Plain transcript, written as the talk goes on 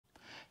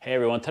Hey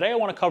everyone, today I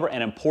want to cover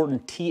an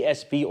important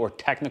TSB or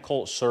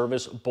Technical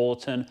Service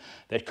Bulletin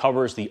that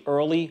covers the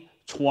early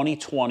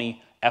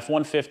 2020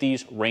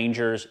 F-150s,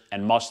 Rangers,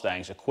 and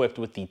Mustangs equipped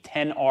with the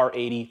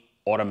 10R80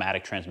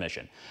 automatic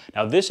transmission.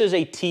 Now this is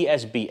a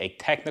TSB, a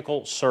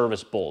Technical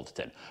Service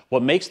Bulletin.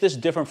 What makes this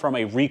different from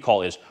a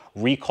recall is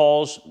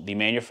recalls, the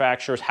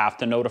manufacturers have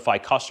to notify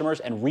customers,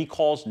 and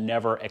recalls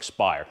never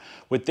expire.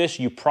 With this,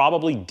 you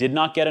probably did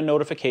not get a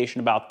notification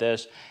about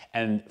this,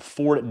 and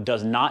Ford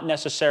does not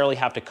necessarily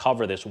have to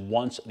cover this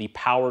once the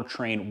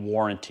powertrain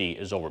warranty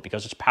is over.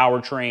 Because it's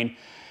powertrain,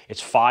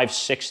 it's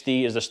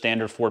 $560 is the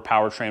standard Ford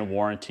powertrain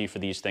warranty for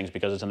these things.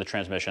 Because it's in the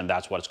transmission,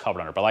 that's what it's covered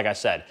under. But like I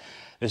said,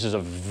 this is a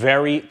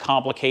very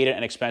complicated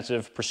and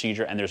expensive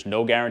procedure, and there's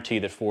no guarantee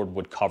that Ford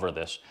would cover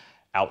this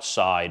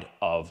outside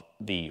of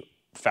the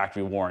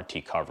factory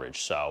warranty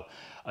coverage. So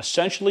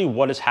essentially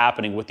what is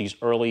happening with these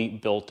early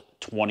built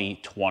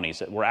 2020s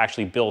that were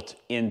actually built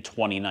in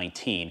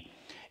 2019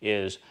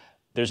 is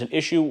there's an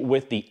issue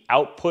with the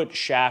output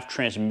shaft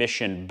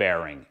transmission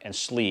bearing and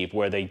sleeve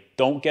where they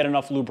don't get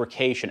enough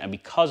lubrication, and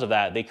because of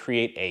that, they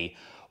create a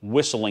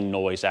whistling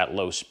noise at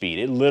low speed.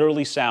 It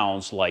literally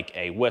sounds like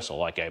a whistle,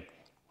 like a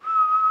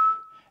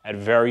at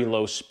very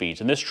low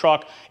speeds. And this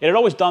truck, it had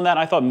always done that.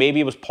 I thought maybe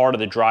it was part of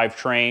the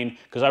drivetrain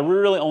because I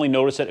really only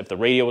noticed it if the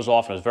radio was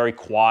off and it was very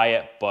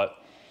quiet. But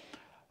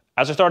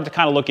as I started to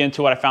kind of look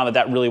into it, I found that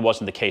that really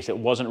wasn't the case. It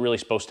wasn't really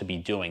supposed to be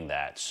doing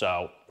that.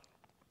 So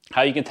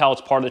how you can tell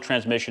it's part of the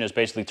transmission is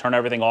basically turn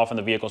everything off in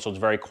the vehicle so it's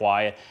very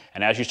quiet.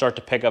 And as you start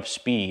to pick up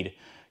speed,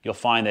 you'll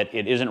find that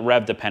it isn't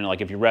rev dependent. Like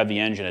if you rev the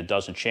engine, it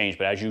doesn't change.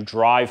 But as you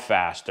drive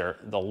faster,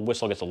 the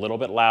whistle gets a little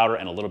bit louder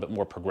and a little bit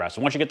more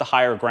progressive. Once you get to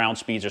higher ground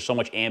speeds, there's so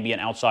much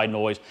ambient outside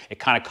noise, it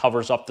kind of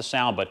covers up the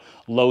sound. But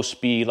low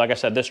speed, like I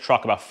said, this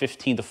truck about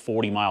 15 to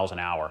 40 miles an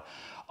hour,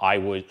 I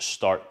would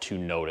start to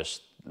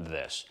notice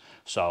this.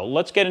 So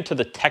let's get into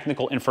the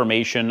technical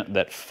information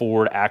that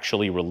Ford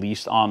actually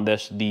released on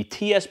this. The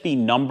TSB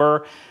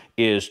number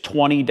is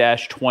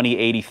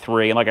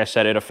 20-2083, and like I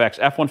said, it affects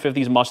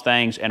F-150s,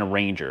 Mustangs, and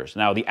Rangers.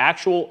 Now, the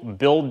actual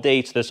build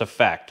dates this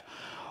affect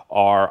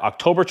are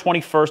October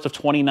 21st of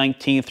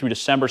 2019 through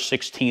December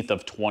 16th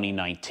of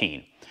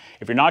 2019.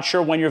 If you're not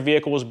sure when your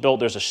vehicle was built,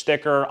 there's a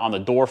sticker on the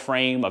door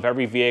frame of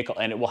every vehicle,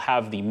 and it will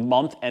have the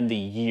month and the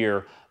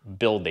year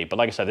build date. But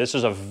like I said,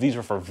 these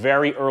are for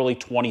very early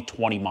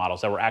 2020 models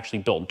that were actually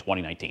built in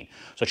 2019.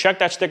 So check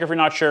that sticker if you're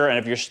not sure, and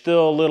if you're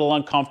still a little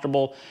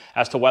uncomfortable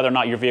as to whether or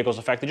not your vehicle is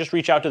affected, just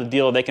reach out to the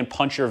dealer. They can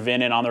punch your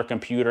VIN in on their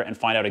computer and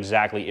find out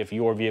exactly if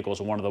your vehicle is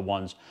one of the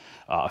ones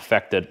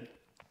affected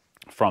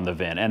from the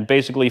VIN. And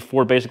basically,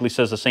 Ford basically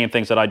says the same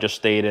things that I just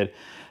stated,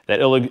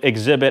 that it'll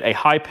exhibit a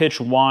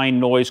high-pitched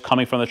whine noise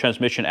coming from the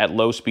transmission at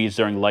low speeds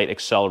during light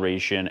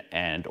acceleration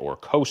and or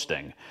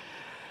coasting.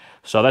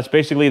 So that's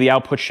basically the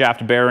output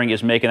shaft bearing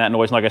is making that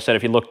noise. And like I said,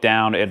 if you look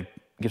down, it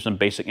gives some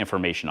basic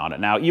information on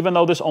it. Now, even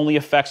though this only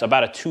affects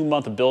about a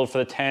 2-month build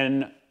for the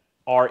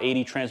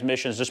 10R80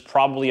 transmissions, this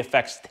probably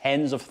affects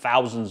tens of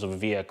thousands of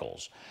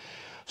vehicles.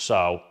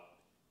 So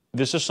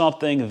this is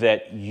something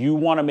that you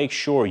want to make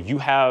sure you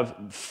have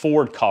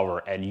Ford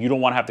cover, and you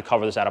don't want to have to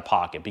cover this out of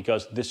pocket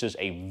because this is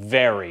a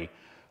very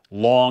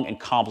long and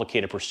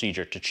complicated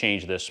procedure to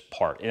change this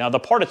part. Now, the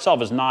part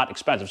itself is not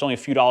expensive. It's only a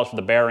few dollars for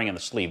the bearing and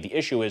the sleeve. The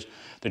issue is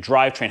the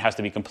drivetrain has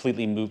to be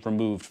completely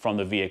removed from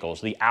the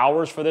vehicles. The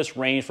hours for this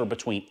range for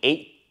between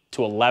 8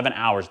 to 11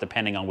 hours,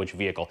 depending on which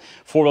vehicle.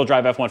 Four-wheel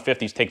drive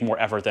F-150s take more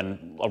effort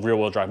than a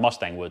rear-wheel drive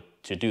Mustang would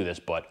to do this,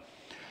 but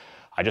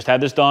I just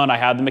had this done. I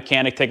had the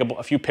mechanic take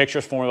a few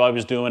pictures for me while I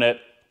was doing it.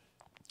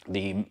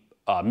 The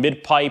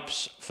mid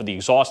pipes for the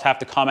exhaust have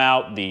to come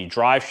out, the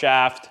drive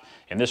shaft,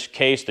 in this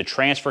case, the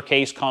transfer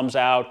case comes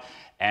out,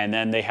 and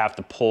then they have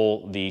to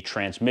pull the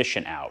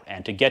transmission out.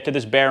 And to get to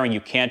this bearing,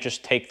 you can't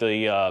just take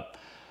the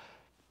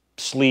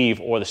sleeve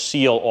or the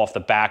seal off the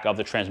back of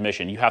the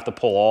transmission. You have to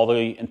pull all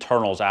the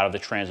internals out of the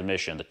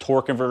transmission. The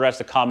torque converter has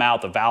to come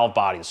out, the valve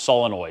body, the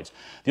solenoids.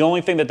 The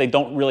only thing that they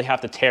don't really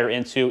have to tear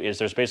into is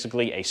there's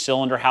basically a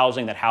cylinder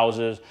housing that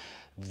houses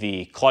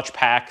the clutch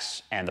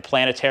packs and the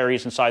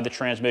planetaries inside the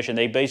transmission.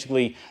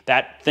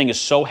 That thing is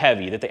so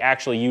heavy that they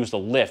actually use the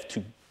lift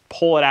to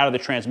pull it out of the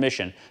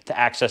transmission to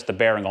access the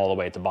bearing all the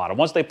way at the bottom.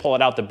 Once they pull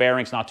it out, the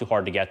bearing's not too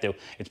hard to get to.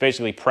 It's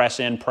basically press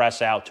in,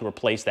 press out to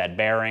replace that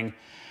bearing,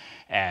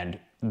 and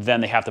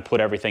then they have to put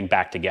everything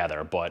back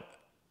together. But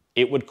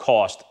it would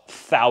cost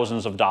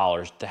thousands of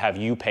dollars to have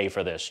you pay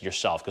for this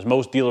yourself, because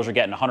most dealers are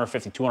getting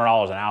 $150,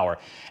 $200 an hour.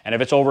 And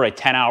if it's over a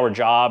 10-hour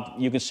job,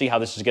 you can see how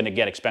this is going to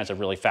get expensive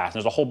really fast.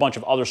 And there's a whole bunch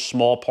of other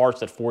small parts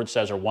that Ford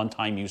says are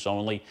one-time use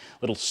only,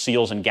 little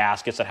seals and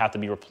gaskets that have to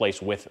be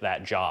replaced with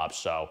that job.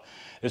 So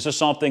this is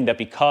something that,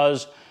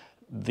 because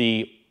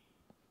the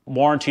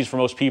warranties for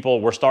most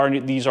people,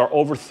 these are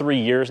over 3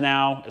 years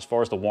now as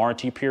far as the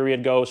warranty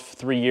period goes.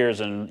 3 years,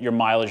 and your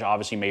mileage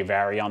obviously may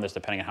vary on this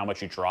depending on how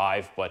much you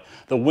drive, but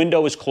the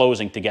window is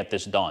closing to get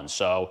this done.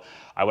 So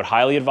I would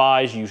highly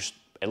advise you,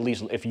 at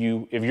least if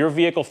your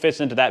vehicle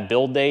fits into that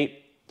build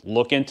date,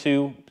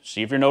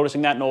 see if you're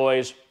noticing that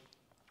noise,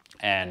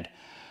 and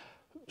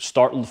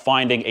start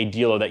finding a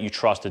dealer that you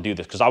trust to do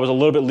this, because I was a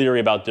little bit leery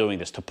about doing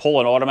this. To pull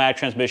an automatic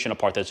transmission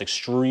apart that's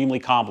extremely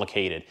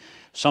complicated,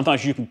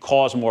 sometimes you can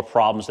cause more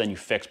problems than you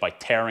fix by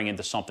tearing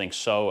into something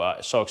so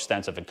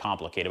extensive and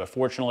complicated. But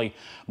fortunately,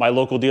 my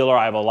local dealer,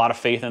 I have a lot of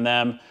faith in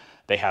them.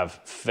 They have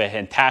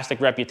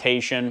fantastic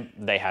reputation.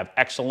 They have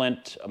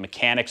excellent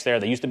mechanics there.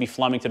 They used to be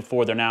Flemington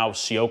Ford. They're now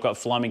Sioka of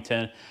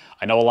Flemington.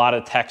 I know a lot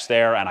of techs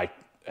there, and I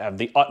have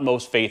the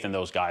utmost faith in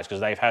those guys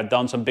because they've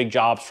done some big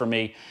jobs for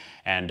me.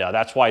 And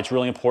that's why it's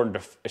really important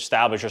to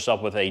establish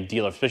yourself with a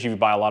dealer, especially if you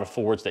buy a lot of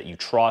Fords that you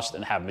trust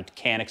and have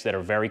mechanics that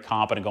are very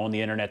competent. Go on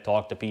the internet,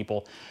 talk to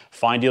people,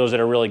 find dealers that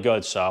are really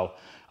good. So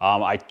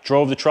I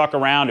drove the truck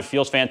around. It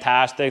feels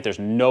fantastic. There's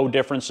no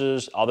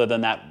differences other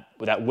than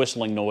that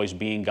whistling noise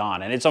being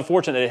gone. And it's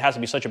unfortunate that it has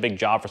to be such a big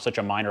job for such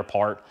a minor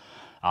part.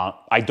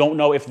 I don't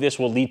know if this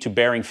will lead to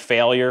bearing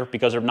failure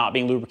because they're not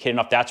being lubricated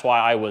enough. That's why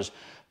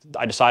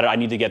I decided I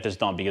need to get this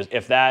done, because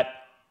if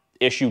that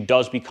issue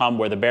does become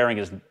where the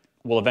bearing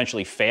will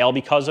eventually fail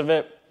because of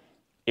it,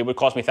 it would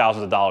cost me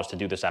thousands of dollars to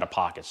do this out of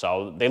pocket.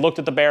 So they looked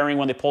at the bearing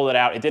when they pulled it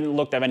out. It didn't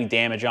look to have any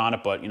damage on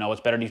it, but you know,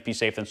 it's better to be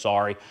safe than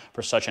sorry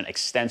for such an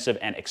extensive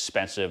and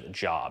expensive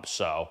job.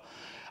 So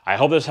I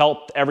hope this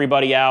helped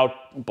everybody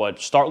out, but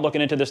start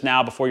looking into this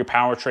now before your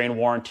powertrain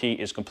warranty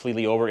is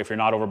completely over, if you're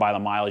not over by the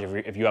mileage,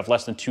 if you have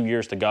less than 2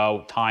 years to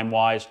go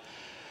time-wise.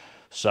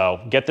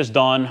 So get this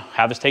done,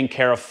 have this taken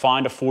care of,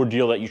 find a Ford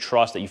dealer that you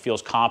trust, that you feel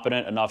is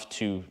competent enough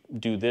to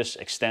do this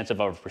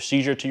extensive of a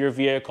procedure to your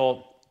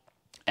vehicle,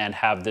 and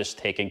have this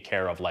taken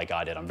care of like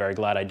I did. I'm very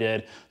glad I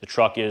did.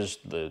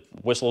 The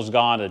whistle is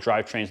gone, the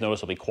drivetrain's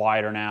noticeably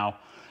quieter now,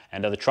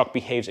 and the truck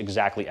behaves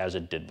exactly as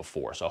it did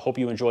before. So I hope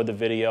you enjoyed the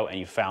video and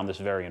you found this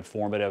very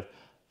informative.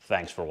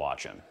 Thanks for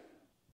watching.